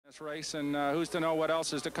This race, and who's to know what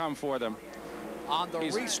else is to come for them. On the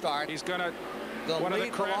restart, he's gonna one of the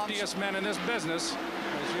craftiest men in this business,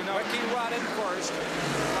 as you know. Ricky Rudd in first.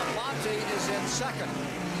 Labonte is in second.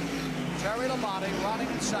 Terry Labonte running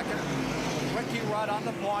in second. Ricky Rudd on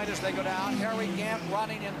the point as they go down. Harry Gant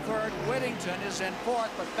running in third. Whittington is in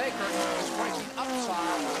fourth, but Baker is breaking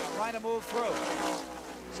upside, trying to move through.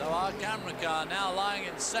 So our camera car now lying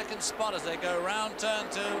in second spot as they go round turn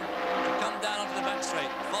 2 to come down onto the back straight,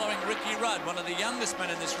 following Ricky Rudd, one of the youngest men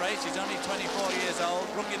in this race. He's only 24 years old,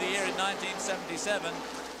 rookie of the year in 1977,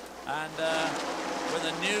 and with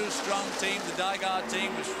a new strong team, the Dygard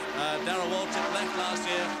team, which Darrell Waltrip left last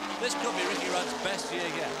year. This could be Ricky Rudd's best year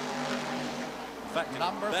yet. In fact,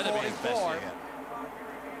 number better 44, be his best year yet.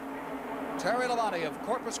 Terry Labonte of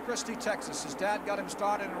Corpus Christi, Texas. His dad got him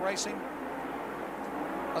started in racing.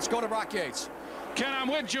 Let's go to Brock Yates. Ken, I'm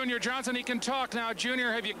with Junior Johnson. He can talk now.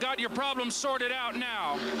 Junior, have you got your problems sorted out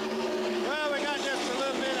now? Well, we got just a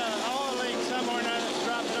little bit of oil leak somewhere or another that's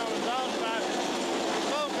dropping on the exhaust pipe.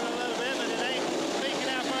 Smoking a little bit, but it ain't leaking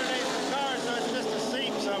out underneath the car, so it's just a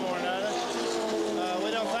seep somewhere or another.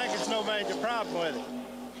 We don't think it's no major problem with it.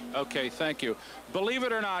 Okay, thank you. Believe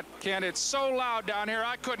it or not, Ken, it's so loud down here,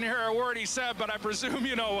 I couldn't hear a word he said, but I presume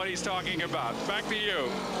you know what he's talking about. Back to you.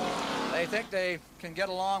 They think they can get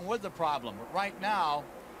along with the problem. But right now,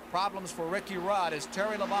 problems for Ricky Rudd as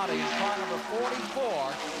Terry Labonte in car number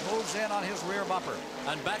 44 moves in on his rear bumper.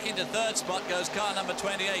 And back into third spot goes car number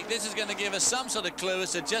 28. This is going to give us some sort of clue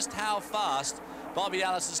as to just how fast Bobby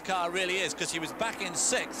Allison's car really is, because he was back in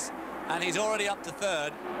sixth and he's already up to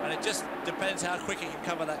third, and it just depends how quick he can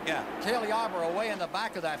cover that gap. Cale Yarborough away in the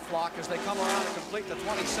back of that flock as they come around to complete the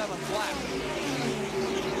 27th lap.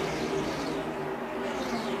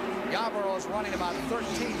 Yarborough is running about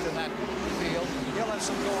 13th in that field. He'll have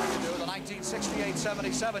some going to do, the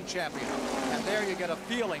 1968-77 champion. And there you get a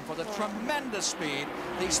feeling for the tremendous speed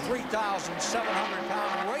these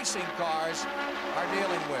 3,700-pound racing cars are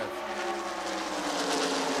dealing with.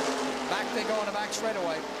 Back they go in the back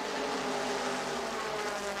straightaway.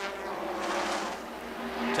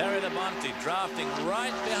 Terry Labonte drafting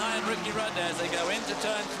right behind Ricky Rudd as they go into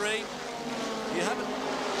turn 3. You haven't...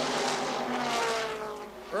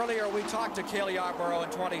 Earlier, we talked to Cale Yarborough in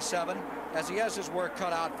 27, as he has his work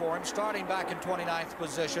cut out for him, starting back in 29th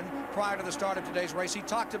position. Prior to the start of today's race, he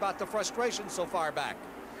talked about the frustration so far back.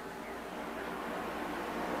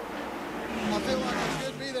 I feel like I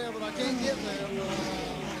should be there, but I can't get there.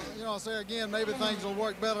 You know, I say again, maybe things will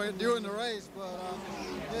work better during the race, but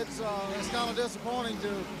it's kind of disappointing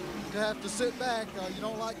to have to sit back. You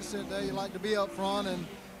don't like to sit there. You like to be up front, and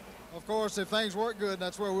of course, if things work good,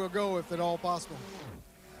 that's where we'll go if at all possible.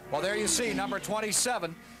 Well, there you see number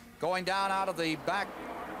 27 going down out of the back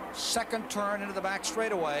second turn into the back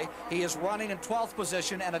straightaway. He is running in 12th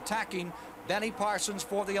position and attacking Benny Parsons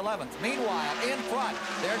for the 11th. Meanwhile, in front,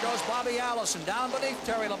 there goes Bobby Allison down beneath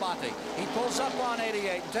Terry Labonte. He pulls up on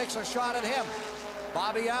 88 and takes a shot at him.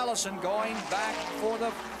 Bobby Allison going back for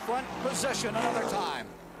the front position another time.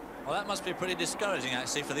 Well, that must be pretty discouraging,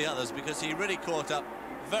 actually, for the others, because he really caught up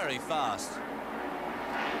very fast.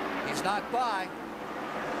 He's not by.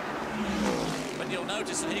 But you'll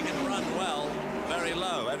notice that he can run well very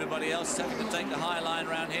low. Everybody else is having to take the high line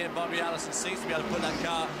around here. Bobby Allison seems to be able to put that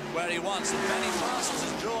car where he wants. And Benny Parsons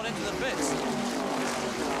is drawn into the pits.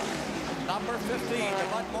 Number 15, the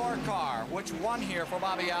Bud Moore car, which won here for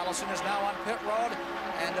Bobby Allison, is now on pit road.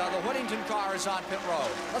 And the Whittington car is on pit road.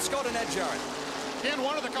 Let's go to Ned Jarrett. Ken,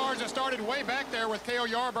 one of the cars that started way back there with Cale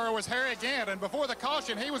Yarborough was Harry Gant, and before the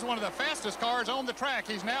caution, he was one of the fastest cars on the track.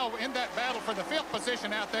 He's now in that battle for the 5th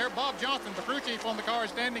position out there. Bob Johnson, the crew chief on the car,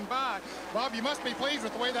 is standing by. Bob, you must be pleased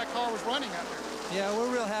with the way that car was running out there. Yeah,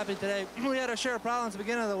 we're real happy today. We had our share of problems at the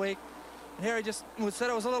beginning of the week. And Harry just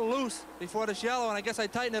said it was a little loose before this yellow, and I guess I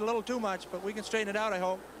tightened it a little too much, but we can straighten it out, I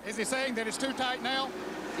hope. Is he saying that it's too tight now?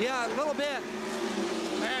 Yeah, a little bit.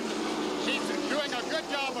 And he's doing a good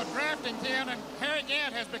job of drafting, Ken, and Harry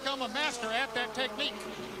Gant has become a master at that technique.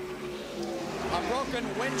 A broken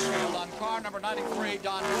windshield on car number 93,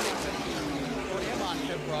 Don Whittington. Put him on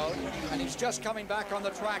pit road, and he's just coming back on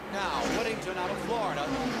the track now. Whittington out of Florida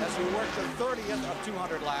as we work the 30th of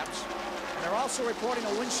 200 laps. And they're also reporting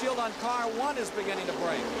a windshield on car 1 is beginning to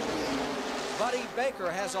break. Buddy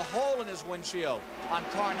Baker has a hole in his windshield on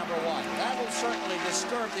car number 1. That will certainly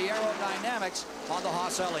disturb the aerodynamics on the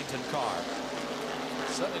Haas Ellington car.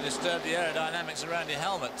 Certainly disturb the aerodynamics around your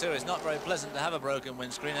helmet, too. It's not very pleasant to have a broken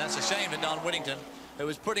windscreen. And that's a shame for Don Whittington, who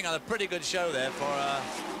was putting on a pretty good show there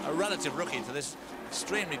for a relative rookie to this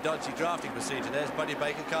extremely dodgy drafting procedure. There's Buddy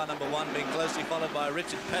Baker, car number 1, being closely followed by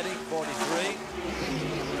Richard Petty, 43.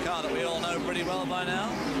 A car that we all know pretty well by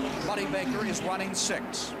now. Buddy Baker is running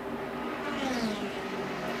 6.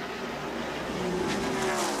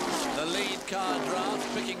 The lead car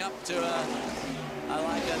draft picking up to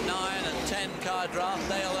like a 9 and 10 car draft.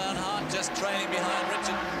 Dale Earnhardt just trailing behind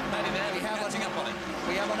Richard Petty there. We have catching up on him.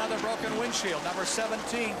 We have another broken windshield. Number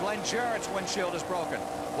 17, Glenn Jarrett's windshield is broken.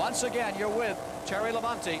 Once again, you're with Terry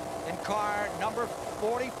Labonte in car number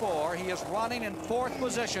 44. He is running in 4th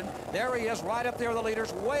position. There he is, right up there with the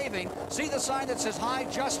leaders, waving. See the sign that says, "Hi,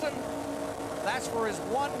 Justin"? That's for his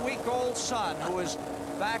 1-week-old son, who is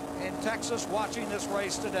back in Texas watching this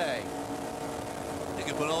race today. You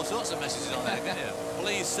can put all sorts of messages on there, can't you?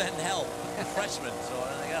 Please send help, refreshments or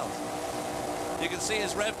anything else. You can see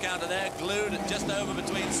his rev counter there, glued at just over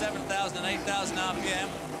between 7,000 and 8,000 RPM.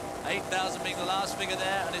 8,000 being the last figure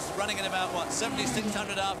there, and it's running at about, what,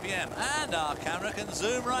 7,600 RPM. And our camera can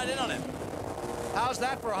zoom right in on him. How's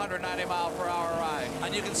that for a 190-mile-per-hour ride?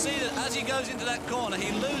 And you can see that as he goes into that corner,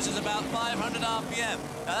 he loses about 500 RPM.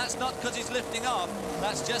 Now, that's not because he's lifting off.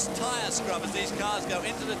 That's just tire scrub as these cars go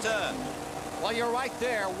into the turn. Well, you're right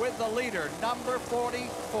there with the leader, number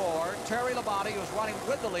 44, Terry Labonte, who's running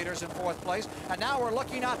with the leaders in 4th place. And now we're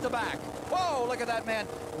looking at the back. Whoa, look at that man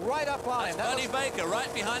right up on him. Buddy Baker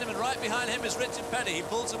right behind him, and right behind him is Richard Petty. He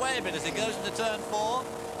pulls away a bit as he goes into turn 4.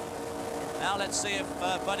 Now let's see if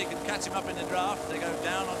Buddy can catch him up in the draft. They go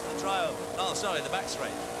down onto the trioval. Oh, sorry, the back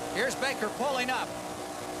straight. Here's Baker pulling up.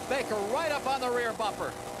 Baker right up on the rear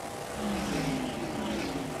bumper.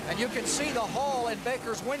 And you can see the hole in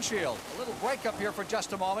Baker's windshield. A little break up here for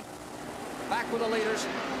just a moment. Back with the leaders.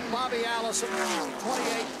 Bobby Allison,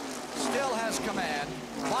 28, still has command.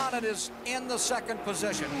 Bonnet is in the 2nd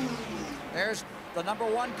position. There's the number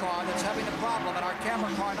 1 car that's having a problem, and our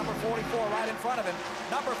camera car, number 44, right in front of him.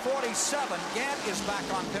 Number 47, Gant, is back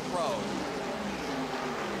on pit road.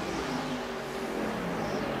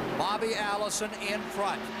 Bobby Allison in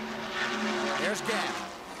front. There's Gant.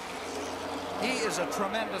 He is a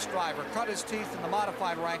tremendous driver, cut his teeth in the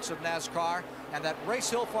modified ranks of NASCAR, and that Race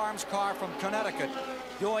Hill Farms car from Connecticut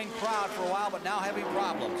doing proud for a while, but now having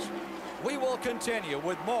problems. We will continue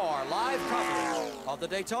with more live coverage of the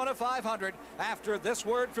Daytona 500 after this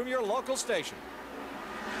word from your local station.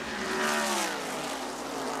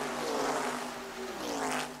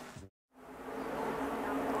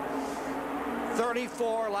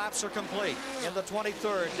 34 laps are complete in the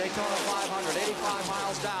 23rd Daytona 500, 85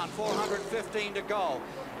 miles down, 415 to go.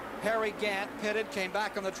 Harry Gant pitted, came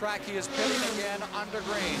back on the track. He is pitting again under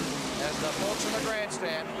green. As the folks in the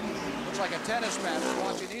grandstand, looks like a tennis match,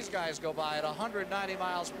 watching these guys go by at 190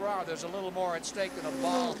 miles per hour. There's a little more at stake than a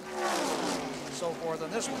ball, so forth,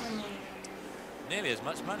 than this one. Nearly as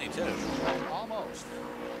much money, too. Almost.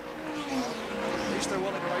 At least they're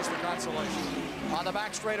willing to race the consolation. On the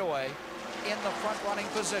back straightaway, in the front running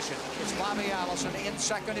position, it's Bobby Allison. In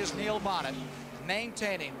second is Neil Bonnet,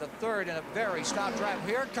 maintaining the third in a very stout drive.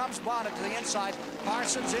 Here comes Bonnet to the inside.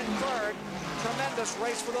 Parsons in third. Tremendous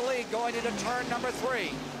race for the lead going into turn number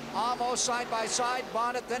 3. Almost side by side.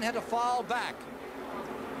 Bonnet then had to fall back.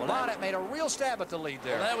 Well, Bonnet made a real stab at the lead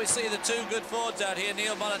there. Well, there we see the 2 good Fords out here.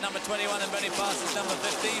 Neil Bonnet, number 21, and Benny Parsons, number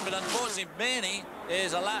 15. But unfortunately, Benny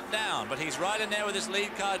is a lap down. But he's right in there with his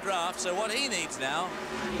lead car draft. So what he needs now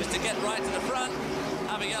is to get right to the front,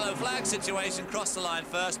 have a yellow flag situation, cross the line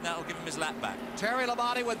first, and that will give him his lap back. Terry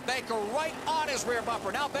Labonte with Baker right on his rear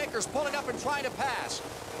bumper. Now Baker's pulling up and trying to pass.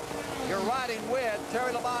 You're riding with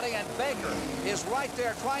Terry Labonte, and Baker is right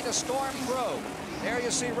there trying to storm through. There you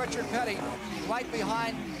see Richard Petty right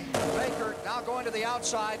behind Baker, now going to the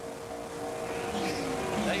outside.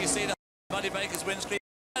 There you see the Buddy Baker's windscreen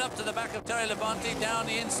right up to the back of Terry Labonte, down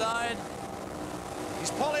the inside.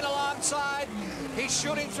 He's pulling alongside. He's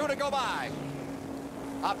shooting through to go by.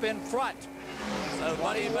 Up in front. So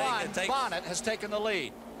Buddy Baker takes... Bonnet has taken the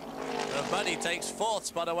lead. So Buddy takes 4th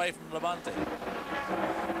spot away from Labonte.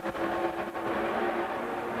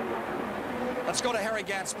 Let's go to Harry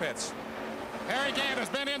Gant's pits. Harry Gant has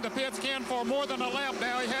been in the pits, Ken, for more than a lap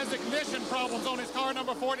now. He has ignition problems on his car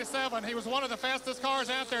number 47. He was one of the fastest cars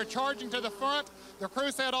out there, charging to the front. The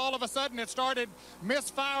crew said all of a sudden it started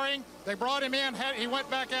misfiring. They brought him in. He went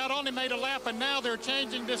back out, only made a lap, and now they're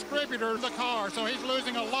changing distributor of the car. So he's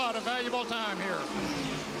losing a lot of valuable time here.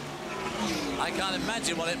 I can't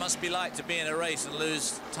imagine what it must be like to be in a race and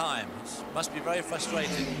lose time. It must be very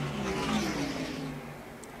frustrating.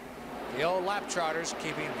 The old lap charters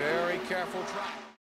keeping very careful track.